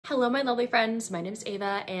Hello, my lovely friends. My name is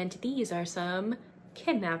Ava, and these are some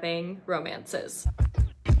kidnapping romances.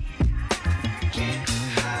 You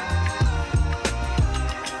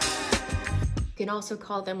can also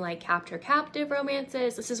call them like captor-captive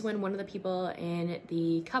romances. This is when one of the people in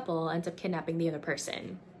the couple ends up kidnapping the other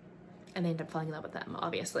person and they end up falling in love with them,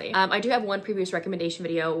 obviously. I do have one previous recommendation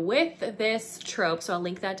video with this trope, so I'll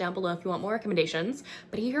link that down below if you want more recommendations.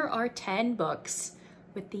 But here are 10 books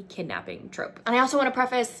with the kidnapping trope. And I also want to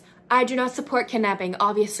preface, I do not support kidnapping,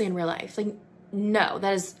 obviously, in real life. Like, no,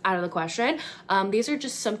 that is out of the question. These are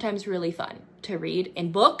just sometimes really fun to read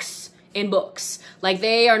in books. Like,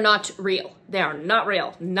 they are not real. They are not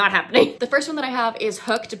real, not happening. The first one that I have is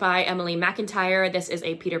Hooked by Emily McIntyre. This is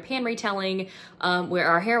a Peter Pan retelling where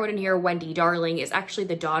our heroine in here, Wendy Darling, is actually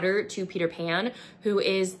the daughter to Peter Pan, who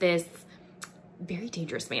is this very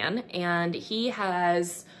dangerous man. And he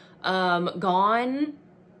has gone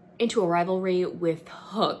into a rivalry with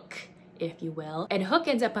Hook, if you will. And Hook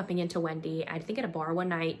ends up bumping into Wendy, I think at a bar one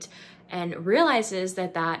night, and realizes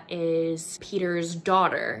that that is Peter's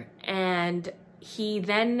daughter. And he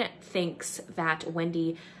then thinks that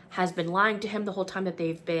Wendy has been lying to him the whole time that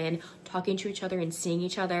they've been talking to each other and seeing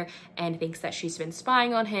each other, and thinks that she's been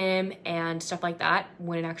spying on him and stuff like that,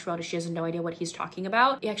 when in actuality she has no idea what he's talking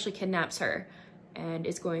about. He actually kidnaps her and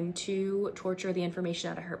is going to torture the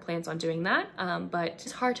information out of her, plans on doing that, but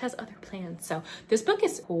his heart has other plans. So this book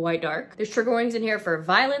is quite dark. There's trigger warnings in here for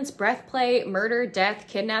violence, breath play, murder, death,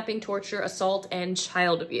 kidnapping, torture, assault, and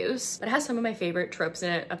child abuse. But it has some of my favorite tropes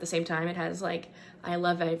in it at the same time. It has like, I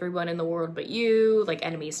love everyone in the world but you, like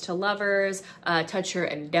enemies to lovers, touch her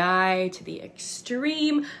and die to the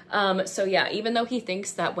extreme. So yeah, even though he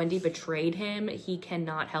thinks that Wendy betrayed him, he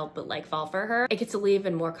cannot help but like fall for her. It gets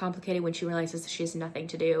even more complicated when she realizes that she has nothing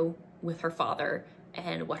to do with her father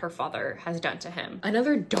and what her father has done to him.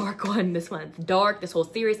 Another dark one this month. Dark, this whole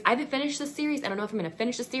series. I haven't finished this series. I don't know if I'm gonna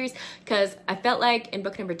finish this series because I felt like in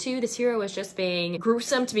book number 2, this hero was just being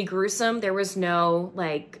gruesome to be gruesome. There was no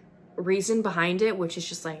like reason behind it, which is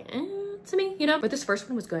just like to me, you know. But this first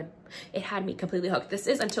one was good. It had me completely hooked. This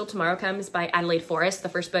is Until Tomorrow Comes by Adelaide Forrest, the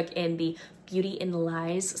first book in the Beauty in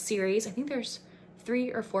Lies series. I think there's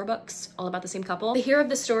 3 or 4 books all about the same couple. The hero of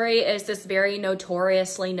the story is this very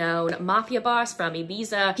notoriously known mafia boss from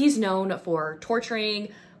Ibiza. He's known for torturing,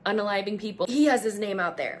 unaliving people. He has his name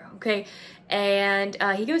out there, okay? And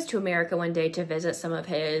he goes to America one day to visit some of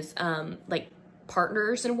his like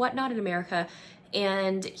partners and whatnot in America.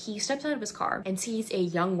 And he steps out of his car and sees a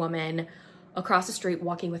young woman across the street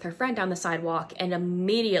walking with her friend down the sidewalk and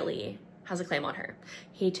immediately has a claim on her.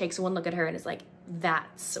 He takes one look at her and is like,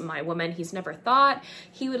 that's my woman. He's never thought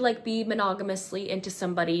he would like be monogamously into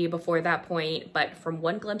somebody before that point, but from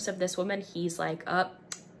one glimpse of this woman, he's like,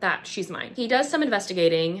 she's mine. He does some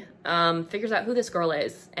investigating, figures out who this girl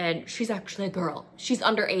is, and she's actually a girl. She's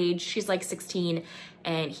underage, she's like 16,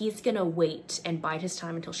 and he's gonna wait and bide his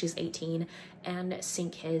time until she's 18 and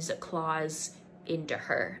sink his claws into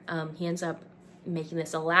her. He ends up making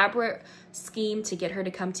this elaborate scheme to get her to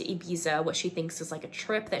come to Ibiza. What she thinks is like a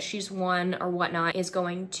trip that she's won or whatnot, is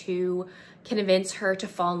going to convince her to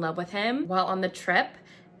fall in love with him while on the trip.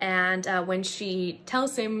 And when she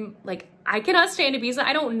tells him, like, I cannot stay in Ibiza,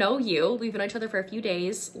 I don't know you, we've known each other for a few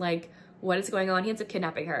days, like, what is going on? He ends up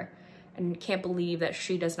kidnapping her and can't believe that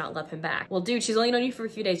she does not love him back. Well, dude, she's only known you for a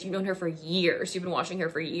few days. You've known her for years. You've been watching her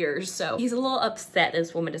for years. So he's a little upset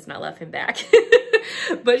this woman does not love him back.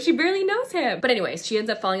 But she barely knows him. But anyways, she ends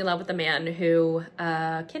up falling in love with the man who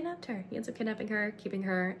kidnapped her. He ends up kidnapping her, keeping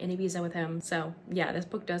her in Ibiza with him. So yeah, this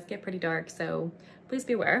book does get pretty dark, so please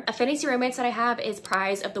be aware. A fantasy romance that I have is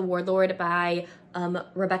Prize of the Warlord by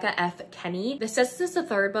Rebecca F. Kenny. This says this is the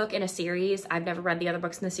 3rd book in a series. I've never read the other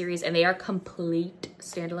books in the series, and they are complete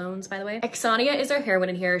standalones, by the way. Xoxo is our heroine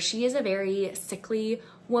in here. She is a very sickly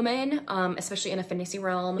woman, especially in a fantasy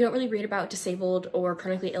realm. You don't really read about disabled or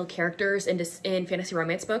chronically ill characters in fantasy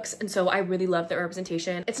romance books, and so I really love the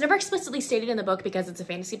representation. It's never explicitly stated in the book because it's a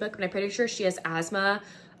fantasy book, but I'm pretty sure she has asthma,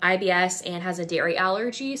 IBS, and has a dairy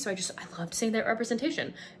allergy, so I loved seeing that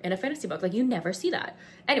representation in a fantasy book. Like, you never see that.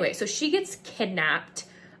 Anyway, so she gets kidnapped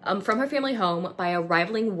from her family home by a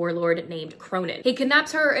rivaling warlord named Cronin. He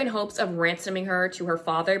kidnaps her in hopes of ransoming her to her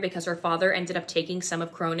father because her father ended up taking some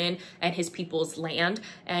of Cronin and his people's land,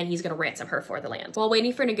 and he's gonna ransom her for the land. While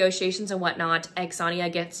waiting for negotiations and whatnot,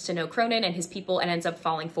 Xoxo gets to know Cronin and his people and ends up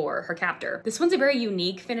falling for her captor. This one's a very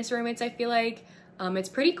unique fantasy romance, I feel like. It's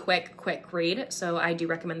pretty quick read, so I do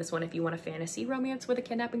recommend this one if you want a fantasy romance with a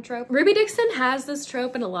kidnapping trope. Ruby Dixon has this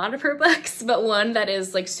trope in a lot of her books, but one that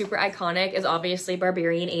is like super iconic is obviously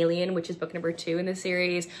Barbarian Alien, which is book number 2 in the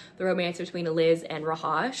series, the romance between Liz and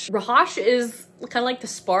Rahash. Rahash is kind of like the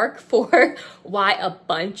spark for why a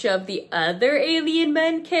bunch of the other alien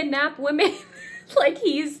men kidnap women. Like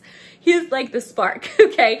he's like the spark,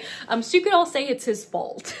 okay? So you could all say it's his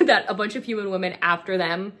fault that a bunch of human women after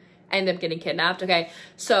them end up getting kidnapped. Okay,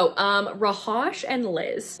 so Rahash and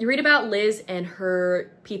Liz. You read about Liz and her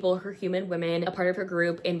people, her human women, a part of her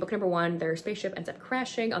group. In book number 1, their spaceship ends up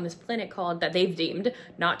crashing on this planet called, that they've deemed,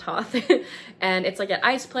 not Toth. And it's like an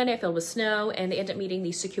ice planet filled with snow, and they end up meeting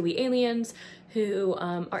these Sukui aliens who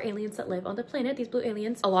are aliens that live on the planet, these blue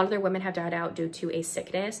aliens. A lot of their women have died out due to a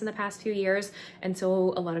sickness in the past few years, and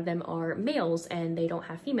so a lot of them are males and they don't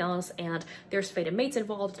have females, and there's fated mates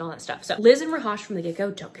involved and all that stuff. So Liz and Rahash from the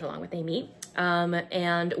get-go don't get along when they meet.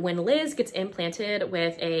 And when Liz gets implanted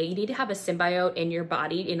with you need to have a symbiote in your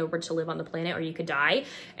body in order to live on the planet or you could die.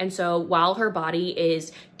 And so while her body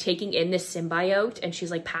is taking in this symbiote and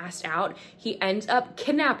she's like passed out, he ends up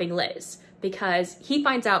kidnapping Liz, because he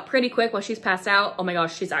finds out pretty quick while she's passed out, oh my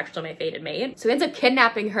gosh, she's actually my fated mate. So he ends up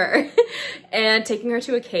kidnapping her and taking her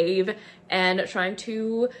to a cave and trying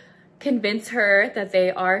to convince her that they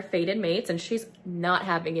are fated mates, and she's not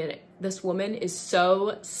having it. This woman is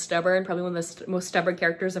so stubborn, probably one of the most stubborn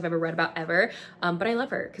characters I've ever read about ever. But I love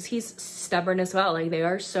her because he's stubborn as well. Like, they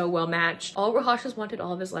are so well matched. All Rahash has wanted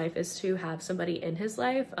all of his life is to have somebody in his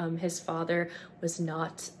life. His father was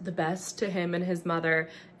not the best to him and his mother,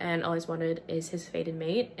 and all he's wanted is his fated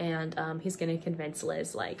mate. And he's gonna convince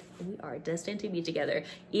Liz, like, we are destined to be together.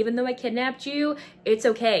 Even though I kidnapped you, it's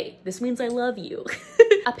okay. This means I love you.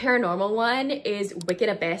 A paranormal one is Wicked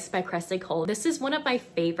Abyss by Kresley Cole. This is one of my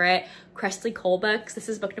favorite Kresley Cole books. This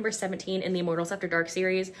is book number 17 in the Immortals After Dark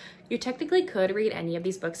series. You technically could read any of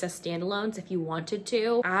these books as standalones if you wanted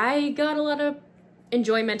to. I got a lot of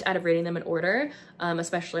enjoyment out of reading them in order,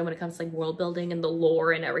 especially when it comes to like world building and the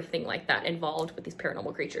lore and everything like that involved with these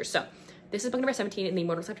paranormal creatures. So this is book number 17 in the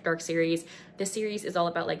Immortals After Dark series. This series is all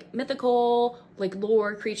about like mythical, like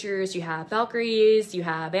lore creatures. You have Valkyries, you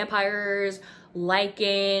have vampires,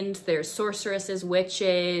 lycans, there's sorceresses,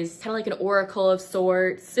 witches, kind of like an oracle of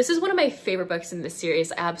sorts. This is one of my favorite books in this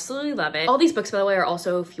series. I absolutely love it. All these books, by the way, are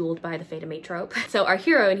also fueled by the fated mate trope. So our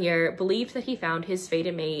hero in here believed that he found his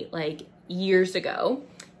fated mate like years ago,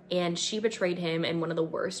 and she betrayed him in one of the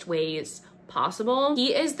worst ways possible.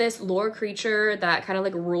 He is this lore creature that kind of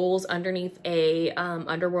like rules underneath a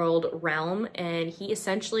underworld realm, and he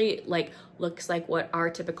essentially like looks like what our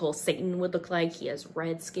typical Satan would look like. He has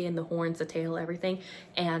red skin, the horns, the tail, everything,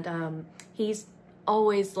 and he's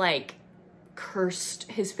always like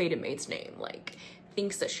cursed his fated mate's name, like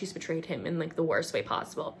thinks that she's betrayed him in like the worst way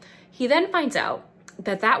possible. He then finds out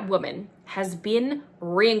that that woman has been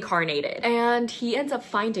reincarnated, and he ends up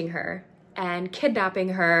finding her and kidnapping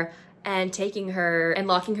her and taking her and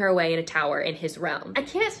locking her away in a tower in his realm. I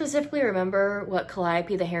can't specifically remember what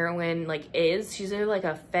Calliope the heroine like is. She's either like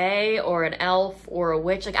a fae or an elf or a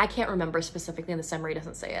witch. Like, I can't remember specifically, and the summary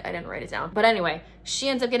doesn't say it. I didn't write it down. But anyway, she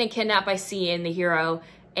ends up getting kidnapped by Cian, the hero,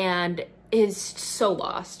 and is so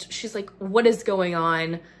lost. She's like, what is going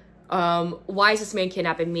on? Why is this man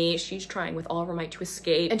kidnapping me? She's trying with all of her might to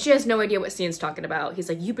escape, and she has no idea what Cian's talking about. He's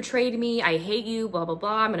like, you betrayed me, I hate you, blah, blah,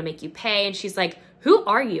 blah, I'm gonna make you pay. And she's like, who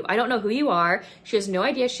are you? I don't know who you are. She has no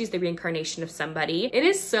idea she's the reincarnation of somebody. It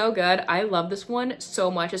is so good. I love this one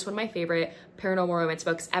so much. It's one of my favorite paranormal romance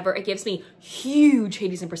books ever. It gives me huge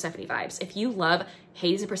Hades and Persephone vibes. If you love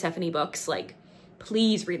Hades and Persephone books, like,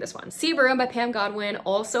 please read this one. Sea of Room by Pam Godwin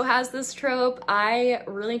also has this trope. I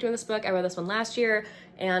really enjoy this book. I read this one last year,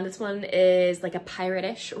 and this one is like a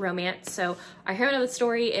pirate-ish romance. So our heroine of the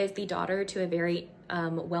story is the daughter to a very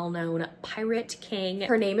well-known pirate king.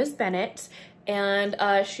 Her name is Bennett, and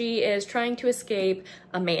she is trying to escape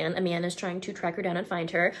a man. A man is trying to track her down and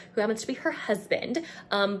find her, who happens to be her husband.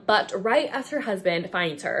 But right as her husband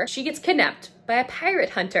finds her, she gets kidnapped by a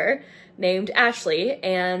pirate hunter named Ashley,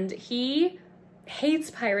 and he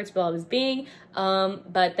hates pirates with all of his being,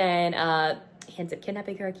 but then he ends up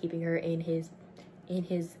kidnapping her, keeping her in his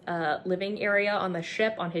living area on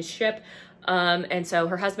his ship. And so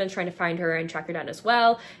her husband's trying to find her and track her down as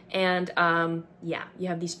well. And yeah, you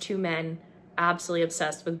have these two men absolutely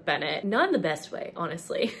obsessed with Bennett. Not in the best way,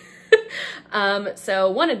 honestly.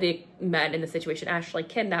 So one of the men in the situation actually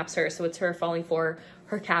kidnaps her, so it's her falling for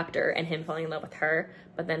her captor and him falling in love with her.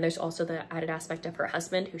 But then there's also the added aspect of her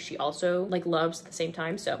husband, who she also like loves at the same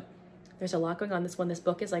time. So there's a lot going on. This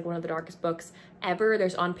book is like one of the darkest books ever.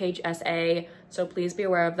 There's on-page SA, so please be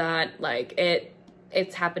aware of that. Like, it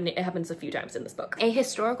it happens a few times in this book. A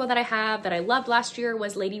historical that I have that I loved last year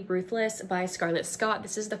was Lady Ruthless by Scarlett Scott.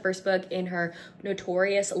 This is the first book in her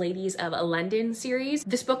Notorious Ladies of London series.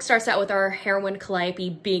 This book starts out with our heroine Calliope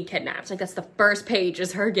being kidnapped. Like, that's the first page,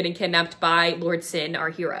 is her getting kidnapped by Lord Sin, our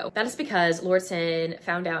hero. That is because Lord Sin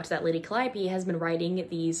found out that Lady Calliope has been writing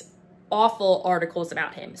these awful articles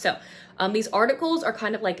about him. So these articles are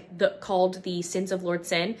kind of like called the Sins of Lord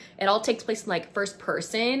Sin. It all takes place in like first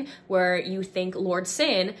person, where you think Lord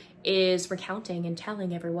Sin is recounting and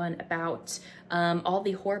telling everyone about all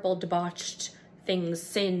the horrible, debauched things,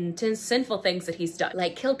 sinful things that he's done,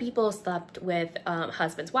 like killed people, slept with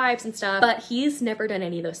husbands, wives and stuff. But he's never done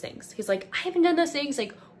any of those things. He's like, I haven't done those things.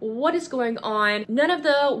 Like, what is going on? None of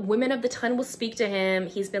the women of the ton will speak to him.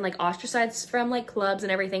 He's been like ostracized from like clubs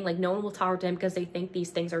and everything. Like, no one will talk to him because they think these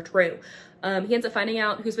things are true. He ends up finding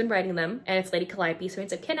out who's been writing them, and it's Lady Calliope. So he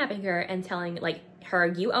ends up kidnapping her and telling like her,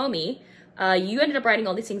 you owe me. You ended up writing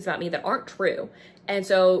all these things about me that aren't true. And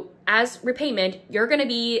so as repayment, you're gonna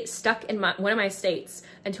be stuck in one of my estates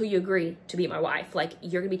until you agree to be my wife. Like,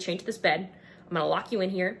 you're gonna be chained to this bed. I'm gonna lock you in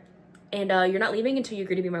here. And you're not leaving until you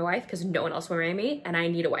agree to be my wife, because no one else will marry me and I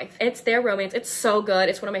need a wife. It's their romance. It's so good.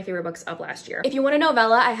 It's one of my favorite books of last year. If you want a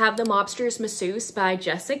novella, I have The Mobster's Masseuse by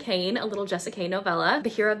Jessa Kane, a little Jessa Kane novella. The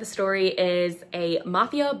hero of the story is a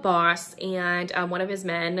mafia boss, and one of his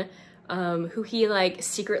men, who he like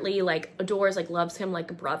secretly like adores, like loves him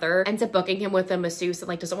like a brother, ends up booking him with a masseuse and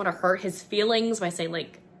like doesn't want to hurt his feelings by saying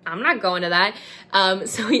like, I'm not going to that.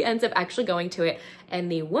 So he ends up actually going to it,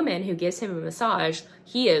 and the woman who gives him a massage,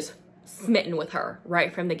 he is smitten with her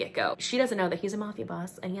right from the get-go. She doesn't know that he's a mafia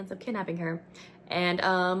boss, and he ends up kidnapping her and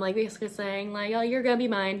like basically saying like, oh, you're gonna be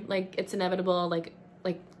mine, like it's inevitable, like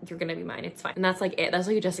you're gonna be mine, it's fine. And that's like it. That's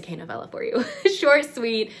like a Jessa Kane novella for you. Short,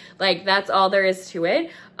 sweet, like that's all there is to it.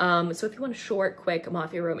 So if you want a short, quick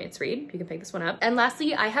mafia romance read, you can pick this one up. And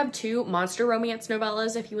lastly, I have 2 monster romance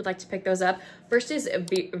novellas if you would like to pick those up. First is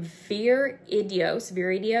Viridios.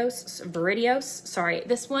 Sorry,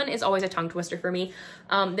 this one is always a tongue twister for me.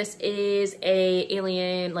 This is a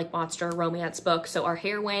alien like monster romance book. So our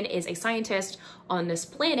heroine is a scientist on this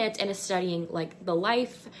planet and is studying like the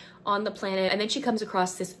life on the planet, and then she comes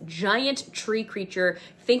across this giant tree creature.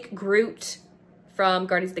 Think Groot from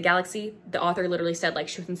Guardians of the Galaxy. The author literally said like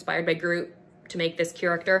she was inspired by Groot to make this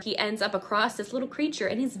character. He ends up across this little creature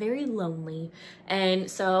and he's very lonely,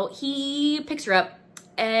 and so he picks her up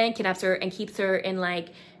and kidnaps her and keeps her in like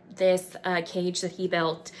this cage that he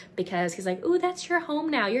built, because he's like, ooh, that's your home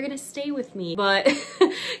now, you're gonna stay with me. But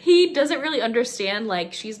he doesn't really understand,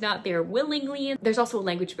 like she's not there willingly. There's also a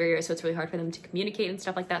language barrier, so it's really hard for them to communicate and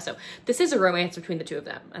stuff like that. So this is a romance between the 2 of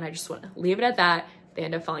them, and I just want to leave it at that. They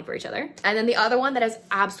end up falling for each other. And then the other one that is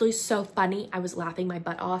absolutely so funny, I was laughing my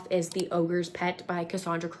butt off, is The Ogre's Pet by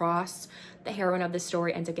Cassandra Cross. The heroine of the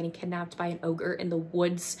story ends up getting kidnapped by an ogre in the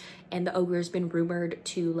woods, and the ogre's been rumored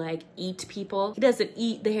to like eat people. He doesn't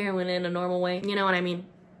eat the heroine in a normal way, you know what I mean?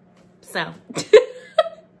 So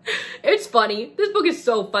it's funny. This book is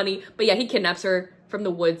so funny. But yeah, he kidnaps her from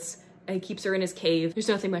the woods and he keeps her in his cave. There's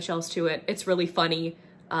nothing much else to it. It's really funny.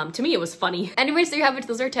 To me, it was funny. Anyways, there you have it.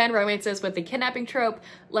 Those are 10 romances with the kidnapping trope.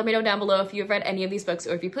 Let me know down below if you've read any of these books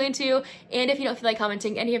or if you plan to. And if you don't feel like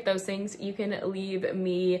commenting any of those things, you can leave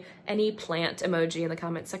me any plant emoji in the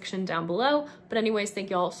comment section down below. But anyways, thank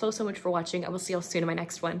y'all so much for watching. I will see y'all soon in my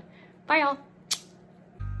next one. Bye, y'all.